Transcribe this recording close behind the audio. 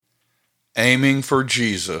Aiming for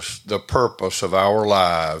Jesus, the purpose of our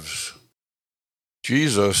lives.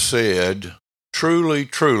 Jesus said, "Truly,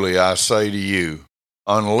 truly, I say to you,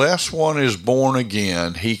 unless one is born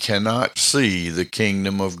again, he cannot see the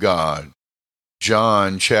kingdom of God."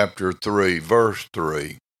 John chapter 3, verse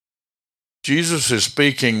 3. Jesus is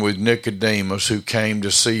speaking with Nicodemus, who came to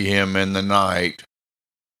see him in the night,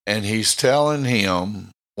 and he's telling him,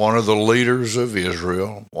 one of the leaders of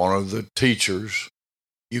Israel, one of the teachers,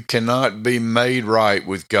 you cannot be made right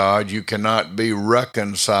with God. You cannot be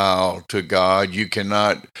reconciled to God. You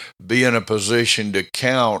cannot be in a position to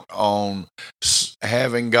count on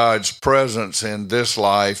having God's presence in this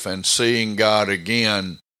life and seeing God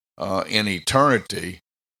again in eternity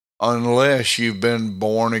unless you've been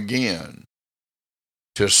born again.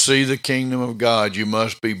 To see the kingdom of God, you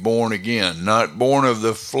must be born again, not born of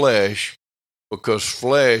the flesh, because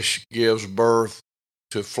flesh gives birth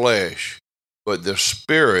to flesh. But the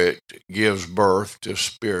Spirit gives birth to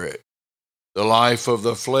spirit. The life of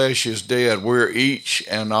the flesh is dead. We're each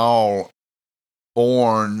and all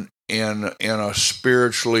born in a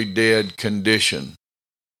spiritually dead condition.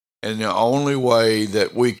 And the only way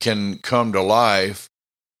that we can come to life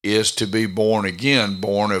is to be born again,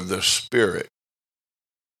 born of the Spirit.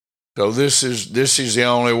 So this is the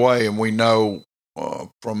only way, and we know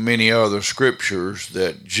from many other scriptures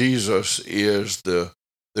that Jesus is the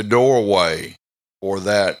doorway for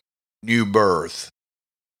that new birth.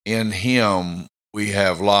 In him we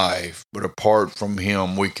have life, but apart from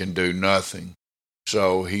him we can do nothing.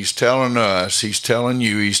 So he's telling us, he's telling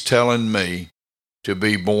you, he's telling me to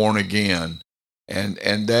be born again. And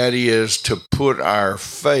that is to put our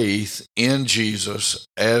faith in Jesus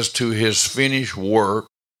as to his finished work,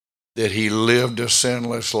 that he lived a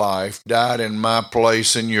sinless life, died in my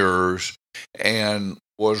place and yours, and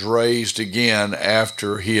was raised again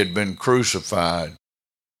after he had been crucified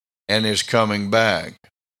and is coming back.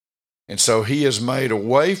 And so he has made a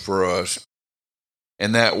way for us,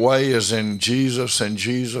 and that way is in Jesus and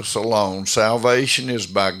Jesus alone. Salvation is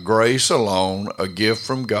by grace alone, a gift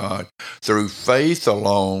from God, through faith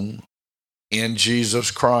alone, in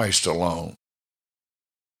Jesus Christ alone.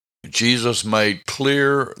 Jesus made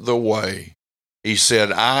clear the way. He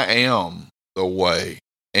said, "I am the way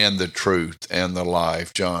and the truth and the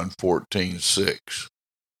life," John 14:6.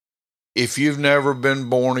 If you've never been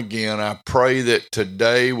born again, I pray that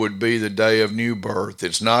today would be the day of new birth.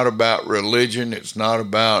 It's not about religion. It's not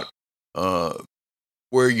about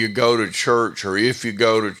where you go to church or if you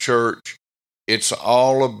go to church. It's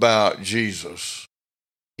all about Jesus.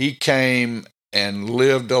 He came and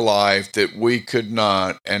lived a life that we could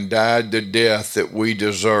not, and died the death that we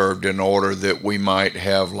deserved in order that we might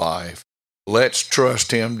have life. Let's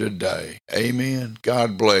trust him today. Amen.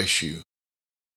 God bless you.